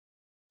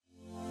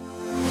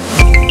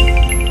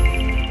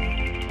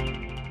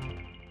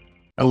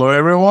Hello,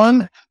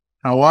 everyone.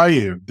 How are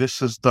you?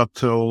 This is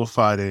Dr.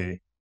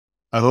 Olufade.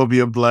 I hope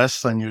you're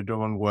blessed and you're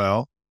doing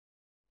well.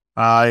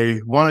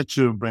 I wanted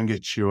to bring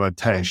it to your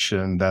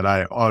attention that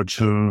I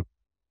authored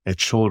a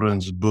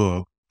children's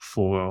book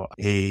for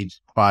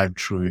age 5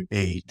 through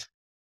 8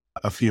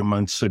 a few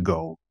months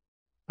ago.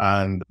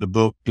 And the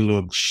book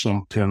looks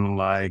something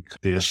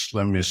like this.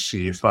 Let me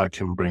see if I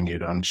can bring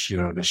it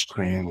onto the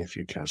screen, if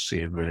you can see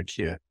it very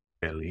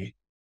clearly.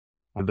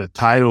 The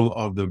title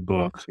of the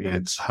book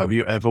is Have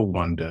You Ever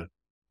Wondered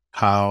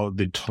How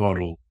the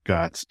Turtle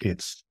Got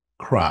Its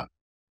Crop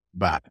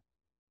Back?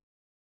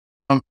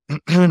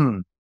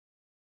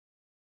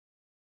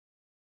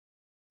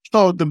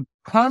 So the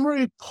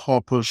primary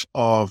purpose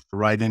of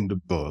writing the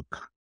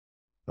book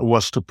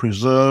was to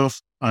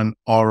preserve an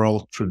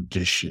oral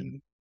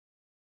tradition.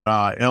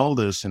 Our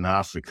elders in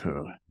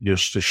Africa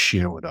used to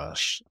share with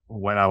us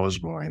when I was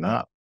growing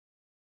up.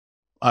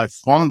 I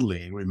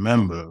fondly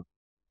remember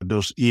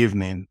those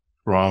evenings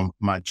from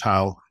my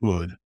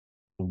childhood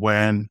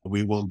when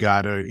we will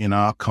gather in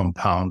our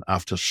compound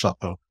after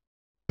supper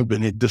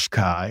beneath the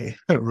sky,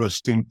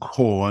 roasting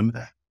corn.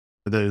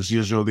 There's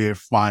usually a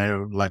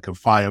fire, like a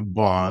fire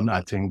barn.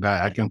 I think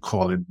that I can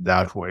call it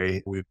that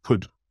way. We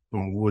put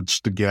some woods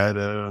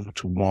together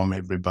to warm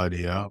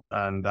everybody up,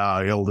 and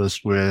our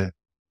elders were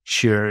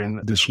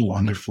sharing these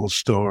wonderful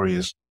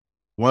stories.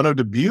 One of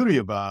the beauty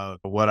about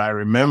what I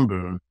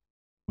remember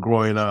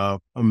growing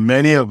up,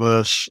 many of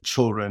us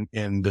children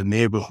in the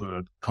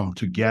neighborhood come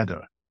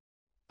together.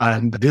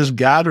 And these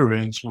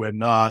gatherings were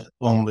not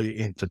only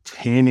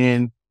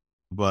entertaining,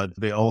 but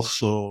they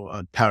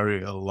also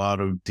carry a lot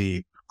of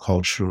deep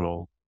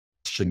cultural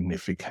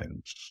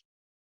significance.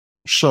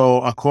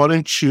 So,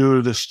 according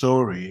to the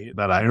story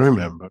that I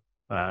remember,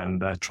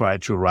 and I try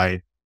to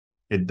write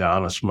it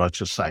down as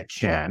much as I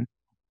can,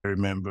 I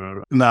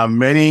remember now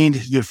many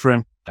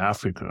different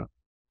Africa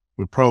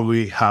we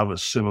probably have a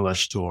similar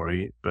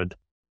story, but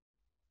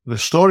the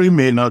story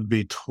may not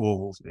be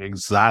told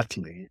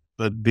exactly,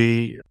 but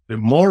the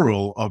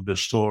moral of the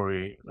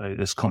story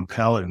is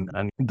compelling,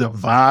 and the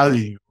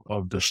value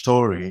of the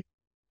story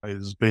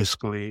is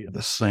basically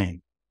the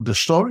same. The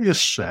story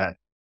is set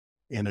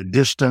in a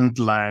distant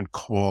land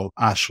called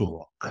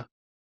Ashurok,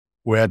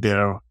 where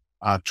there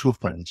are two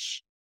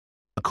friends.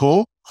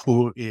 Ako,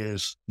 who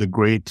is the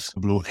great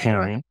blue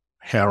heron,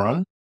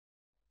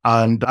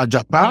 and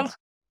Ajapa,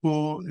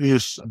 who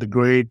is the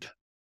great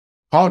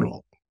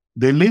turtle.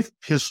 They lived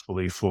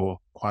peacefully for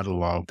quite a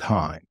long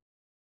time.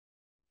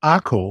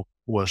 Ako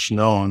was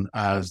known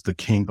as the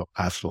king of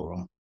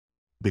Ashur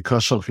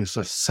because of his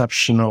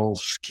exceptional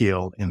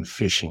skill in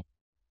fishing.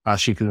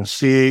 As you can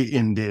see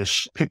in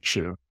this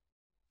picture,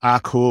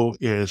 Ako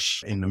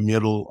is in the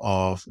middle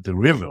of the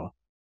river.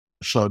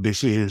 So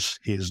this is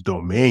his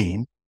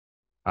domain.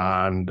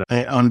 And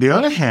on the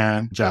other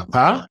hand,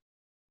 Japa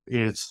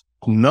is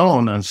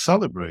known and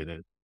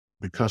celebrated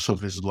because of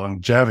his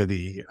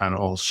longevity and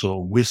also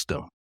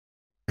wisdom.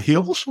 He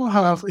also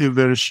has a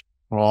very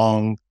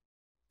strong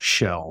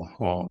shell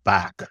or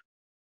back.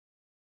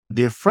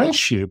 Their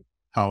friendship,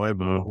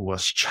 however,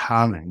 was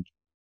challenged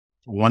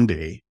one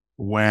day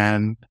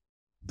when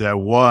there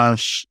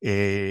was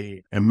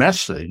a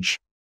message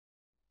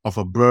of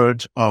a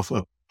bird of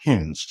a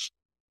prince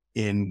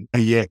in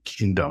Aye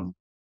kingdom.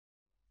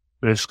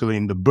 Basically,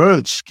 in the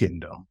bird's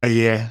kingdom.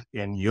 Aye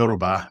in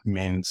Yoruba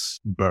means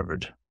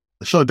bird.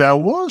 So there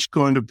was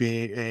going to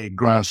be a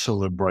grand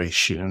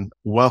celebration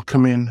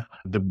welcoming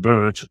the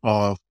birth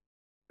of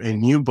a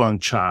newborn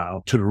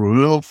child to the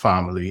royal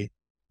family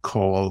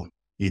called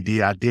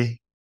Idiade.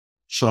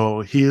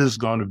 So he is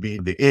going to be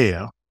the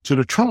heir to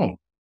the throne.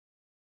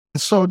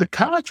 So the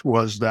catch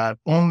was that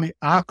only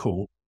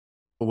Ako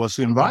was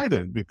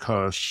invited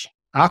because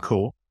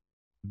Ako,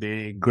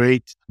 the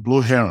great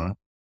blue heron,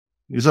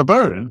 is a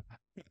bird.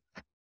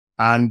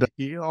 And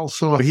he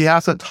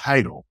has a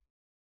title.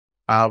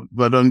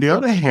 But on the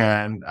other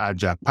hand,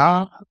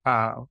 Japa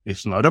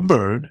is not a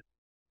bird,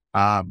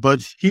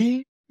 but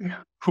he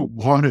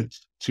wanted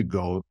to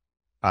go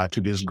to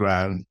this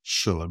grand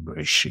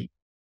celebration.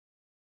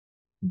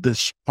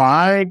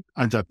 Despite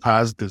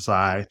Japa's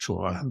desire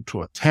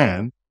to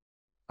attend,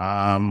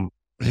 Ako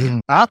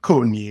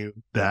knew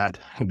that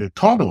the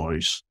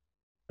tortoise,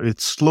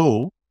 it's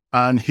slow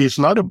and he's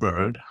not a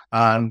bird.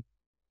 And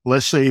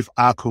let's say if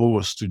Ako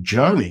was to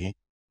journey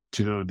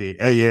to the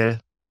Aye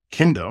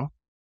kingdom,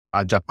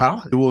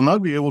 Japan, it will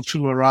not be able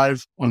to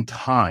arrive on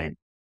time.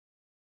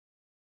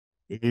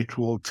 It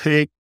will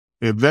take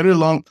a very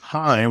long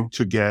time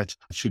to get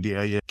to the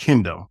Aye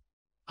kingdom.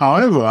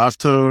 However,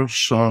 after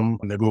some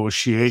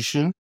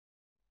negotiation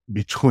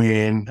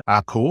between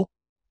Ako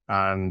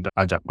and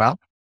Ajapa,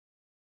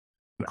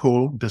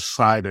 Ako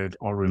decided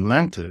or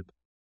relented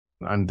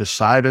and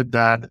decided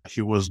that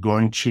he was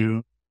going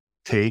to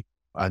take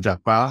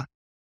Ajapa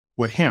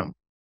with him.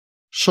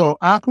 So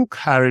Aku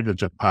carried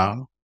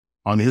Ajapa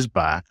on his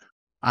back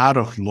out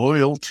of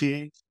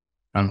loyalty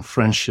and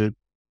friendship,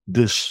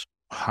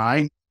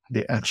 despite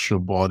the extra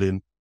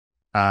burden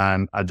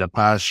and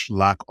Ajapa's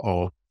lack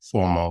of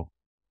formal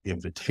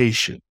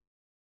invitation.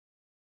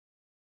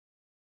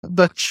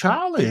 The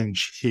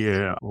challenge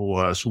here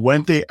was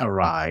when they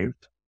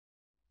arrived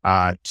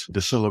at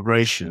the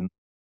celebration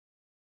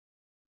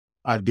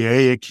at the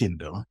Aya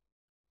Kingdom,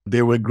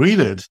 they were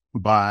greeted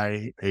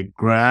by a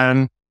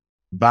grand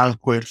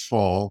banquet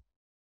hall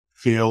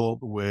filled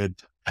with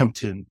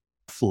tempting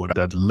food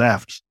that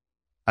left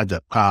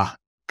Ajapa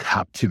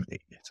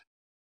captivated.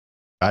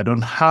 I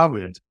don't have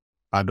it.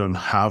 I don't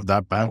have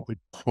that banquet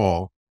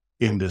hall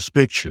in this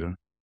picture,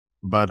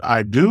 but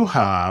I do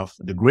have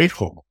the Great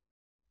Hall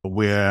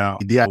where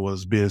Idea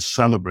was being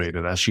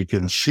celebrated. As you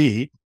can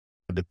see,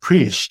 the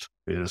priest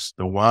is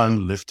the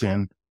one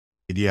lifting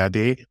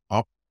Idiade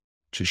up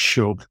to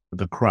show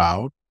the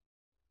crowd,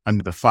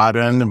 and the father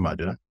and the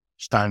mother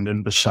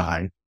standing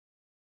beside.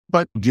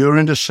 But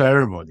during the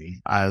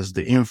ceremony, as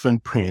the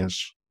infant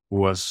prince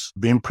was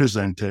being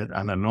presented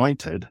and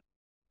anointed,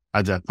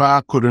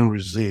 Ajapa couldn't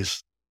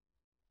resist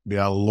the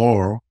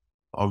allure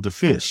of the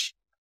feast.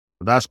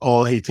 That's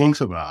all he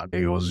thinks about.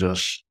 He was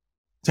just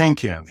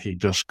thinking. He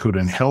just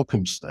couldn't help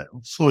himself.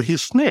 So he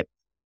snipped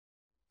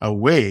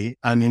away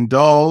and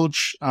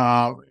indulged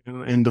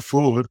in the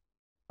food.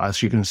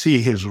 As you can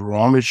see, he's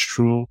rummaged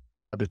through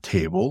the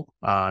table,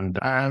 and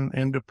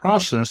in the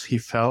process, he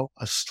fell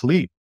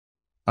asleep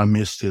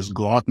amidst his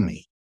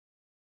gluttony.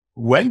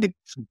 When the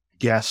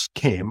guests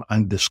came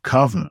and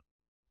discovered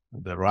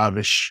the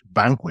lavish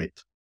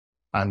banquet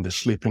and the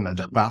sleeping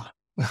Ajapa,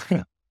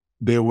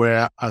 they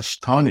were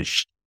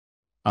astonished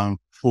and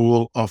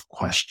full of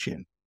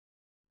question.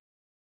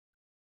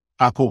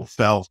 Apple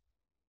felt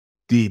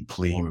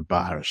deeply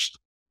embarrassed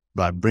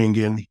by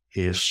bringing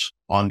his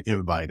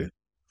uninvited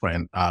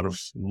friend out of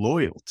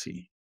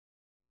loyalty.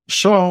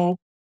 So,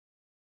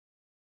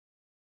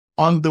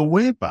 on the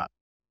way back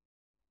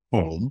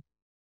home,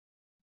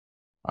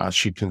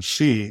 as you can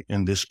see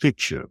in this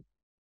picture,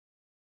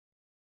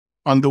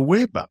 on the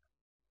way back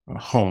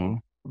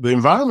home, the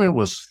environment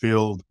was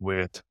filled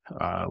with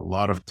a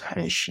lot of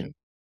tension,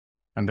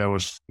 and there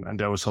was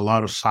a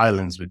lot of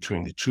silence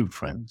between the two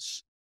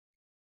friends.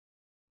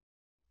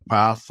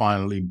 Pa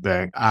finally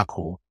begged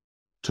Akko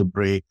to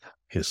break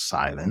his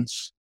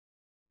silence.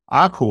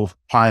 Akko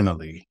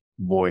finally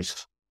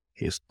voiced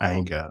his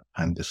anger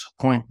and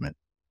disappointment.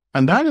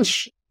 And that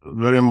is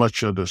very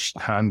much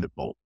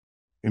understandable.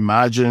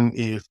 Imagine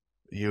if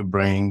you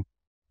bring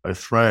a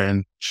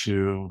friend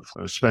to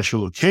a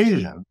special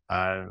occasion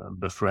and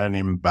the friend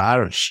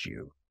embarrassed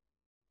you.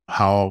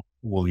 How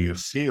will you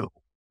feel?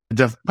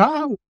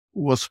 Jafar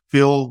was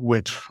filled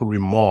with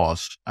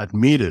remorse,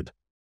 admitted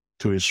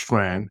to his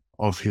friend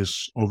of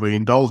his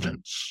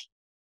overindulgence.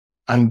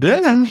 And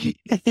then he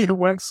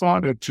went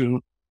further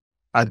to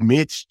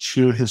admit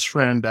to his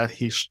friend that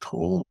he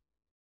stole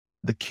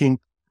the king's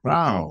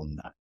crown.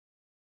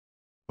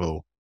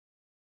 Oh,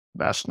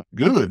 that's not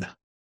good.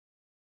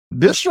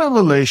 This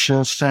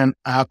revelation sent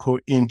Akko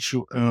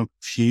into a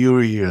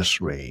furious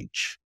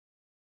rage,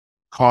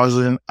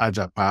 causing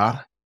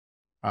Ajapa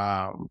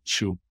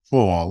to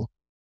fall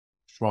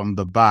from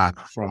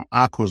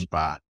Akko's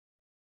back,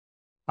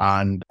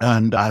 and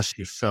as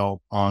he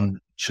fell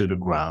onto the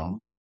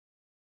ground,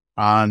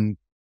 and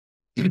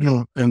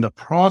in the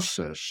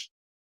process,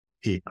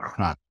 he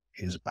cracked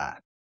his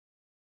back.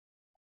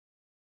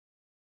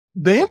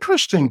 The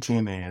interesting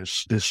thing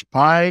is,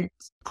 despite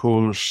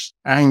Akko's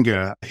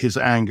anger at his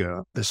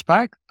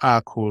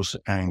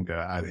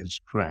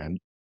friend,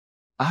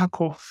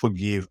 Akko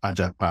forgave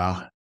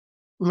Ajapa.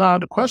 Now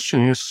the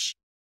question is,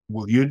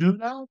 will you do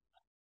that?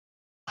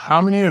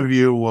 How many of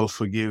you will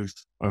forgive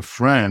a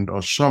friend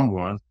or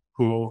someone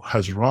who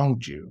has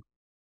wronged you?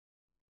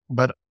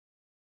 But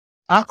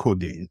Akko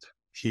did.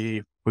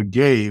 He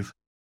forgave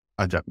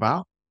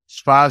Ajapa. As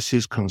far as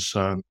he's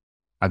concerned,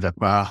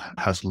 Ajapa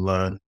has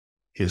learned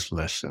his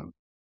lesson.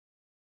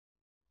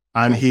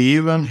 And he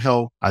even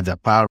helped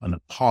Ajapa an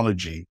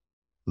apology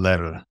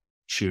letter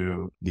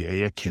to the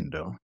Aya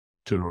Kingdom,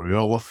 to the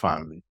royal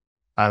family,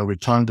 and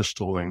returned the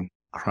stolen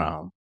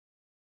crown.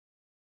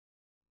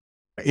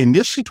 In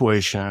this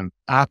situation,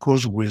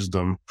 Akko's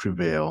wisdom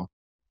prevailed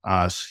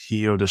as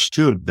he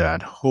understood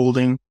that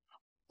holding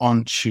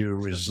onto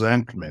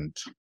resentment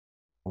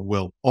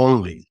will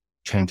only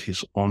taint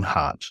his own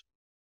heart.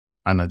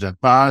 And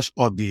Ajapa's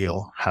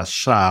ordeal has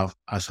served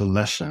as a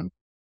lesson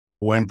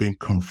when being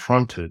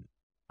confronted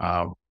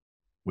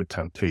with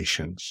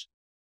temptations.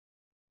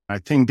 I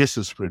think this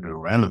is pretty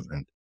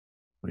relevant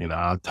in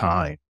our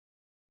time.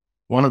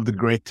 One of the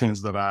great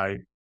things that I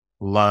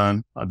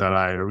learned, that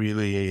I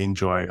really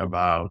enjoy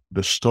about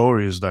the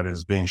stories that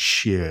is being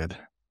shared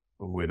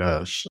with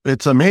us,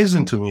 it's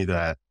amazing to me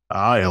that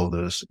our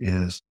elders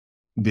is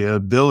the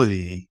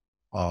ability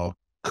of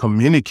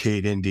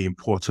communicating the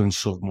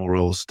importance of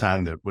moral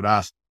standard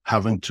without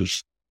having to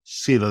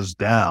sit us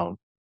down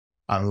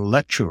and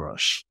lecture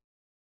us.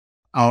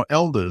 Our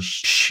elders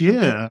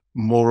share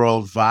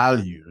moral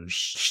values,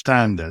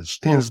 standards,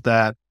 things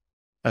that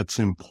it's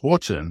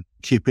important,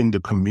 keeping the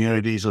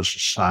communities of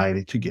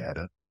society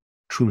together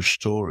through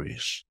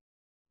stories.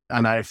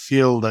 And I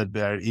feel that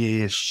there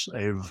is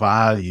a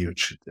value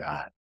to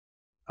that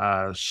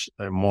as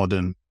a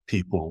modern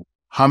people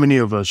how many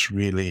of us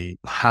really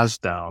has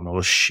down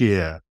or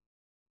share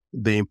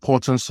the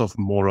importance of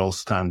moral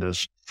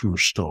standards through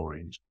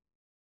stories?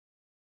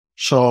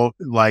 So,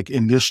 like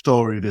in this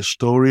story, the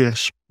story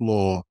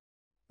explored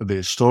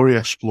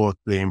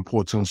the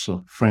importance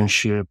of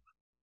friendship,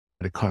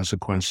 the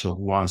consequence of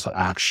one's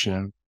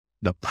action,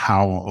 the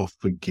power of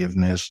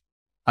forgiveness,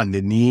 and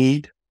the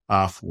need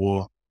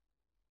for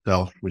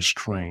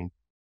self-restraint.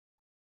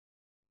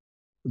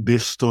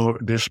 This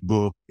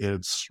book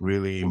is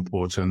really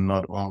important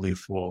not only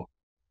for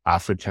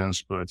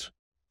Africans but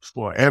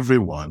for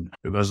everyone.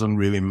 It doesn't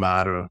really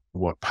matter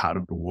what part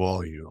of the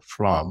world you're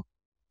from.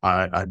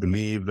 I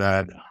believe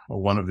that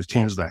one of the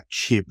things that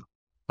keep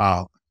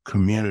our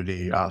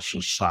community, our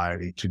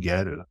society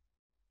together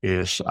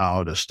is our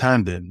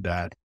understanding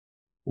that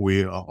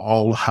we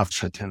all have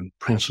certain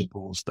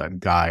principles that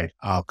guide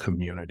our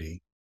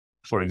community.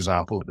 For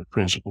example, the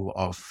principle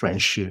of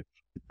friendship,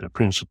 the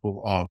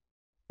principle of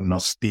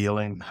not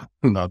stealing,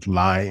 not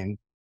lying,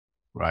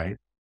 right?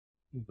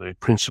 The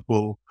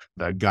principle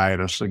that guide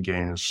us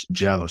against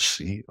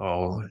jealousy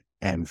or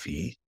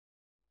envy.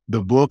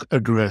 The book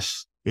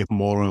addresses a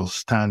moral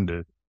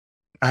standard,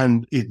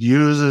 and it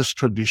uses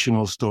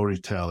traditional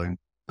storytelling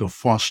to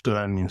foster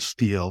and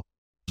instill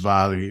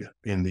value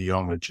in the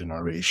younger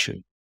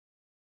generation.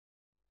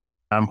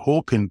 I'm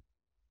hoping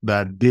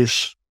that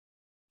this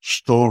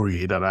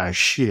story that I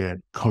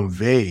shared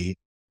convey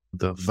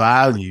the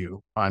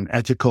value and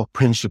ethical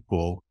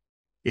principle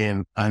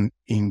in an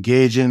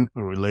engaging,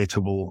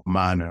 relatable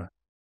manner,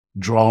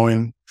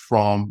 drawing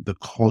from the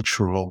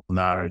cultural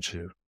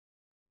narrative.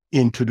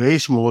 In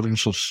today's modern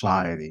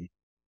society,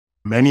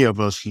 many of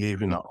us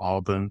live in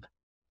urban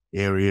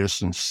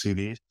areas and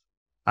cities,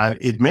 and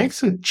it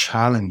makes it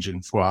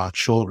challenging for our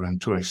children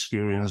to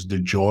experience the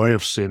joy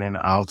of sitting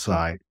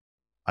outside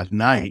at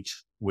night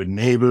with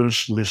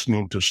neighbors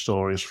listening to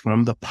stories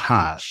from the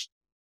past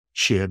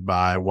shared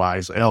by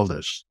wise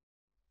elders.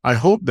 I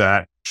hope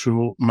that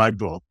through my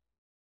book,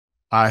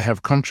 I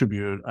have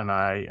contributed and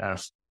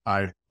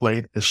I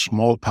played a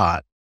small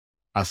part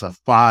as a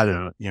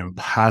father in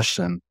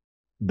passing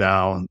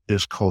down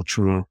this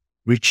cultural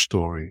rich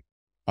story,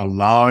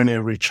 allowing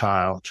every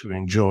child to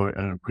enjoy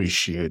and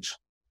appreciate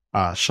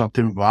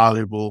something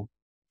valuable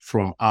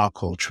from our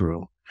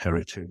cultural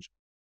heritage.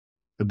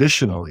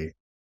 Additionally,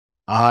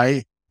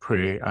 I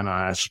pray and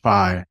I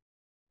aspire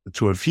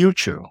to a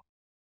future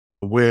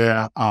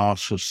where our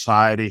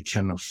society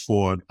can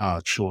afford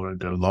our children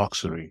the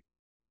luxury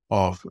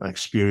of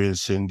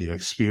experiencing the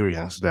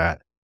experience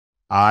that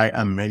I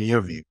and many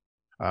of you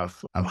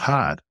have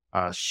had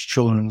as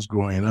children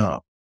growing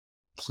up.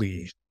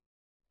 Please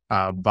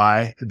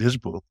buy this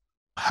book.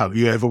 Have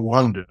you ever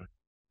wondered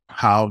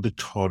how the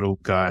turtle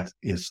got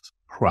its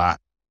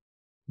cracked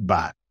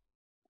back?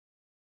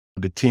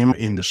 The theme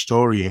in the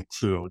story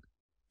include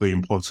the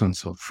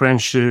importance of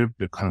friendship,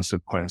 the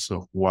consequence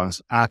of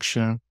one's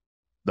action,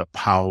 the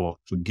power of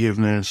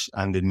forgiveness,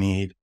 and the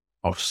need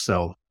of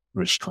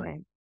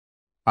self-restraint.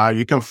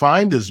 You can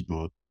find this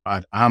book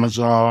at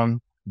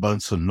Amazon,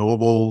 Barnes&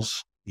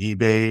 Nobles,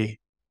 eBay,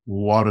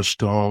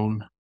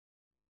 Waterstone.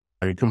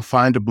 You can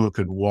find the book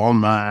at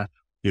Walmart.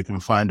 You can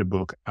find the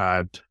book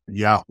at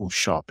Yahoo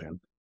Shopping.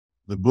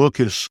 The book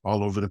is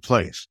all over the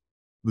place.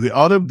 The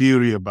other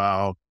beauty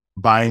about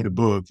buying the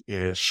book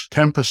is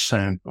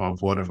 10%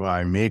 of whatever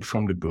I make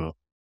from the book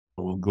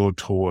will go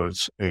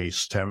towards a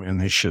STEM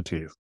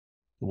initiative,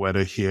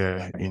 whether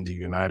here in the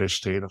United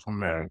States of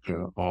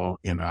America or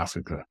in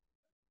Africa.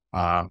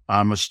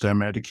 I'm a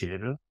STEM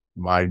educator.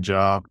 My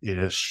job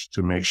is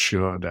to make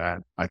sure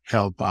that I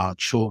help our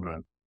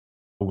children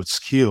with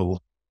skills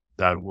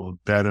that will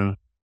better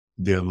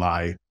their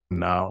life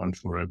now and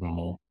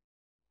forevermore.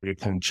 You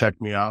can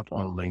check me out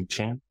on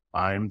LinkedIn.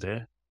 I am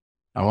there.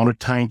 I want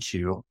to thank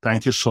you.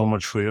 Thank you so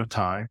much for your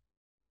time.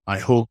 I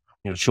hope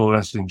your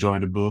children enjoy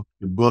the book.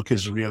 The book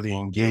is really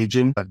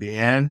engaging. At the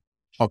end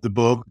of the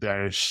book,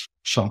 there's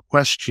some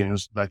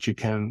questions that you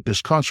can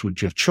discuss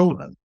with your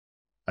children.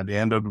 At the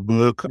end of the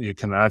book, you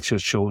can ask your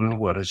children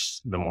what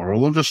is the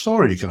moral of the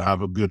story. You can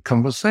have a good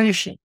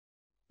conversation.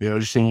 The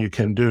other thing you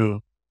can do,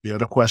 the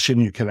other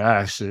question you can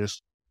ask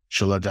is,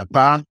 should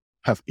Japan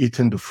have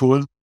eaten the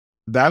food?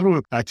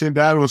 I think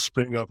that will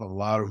spring up a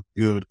lot of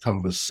good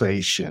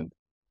conversation.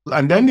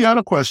 And then the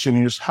other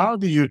question is, how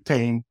do you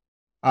think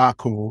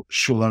Ako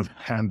should have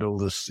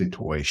handled this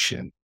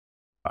situation?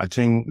 I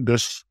think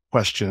these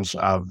questions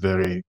are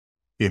very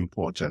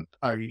important.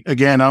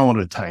 Again, I want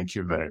to thank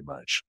you very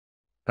much.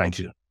 Thank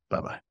you.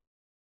 Bye-bye.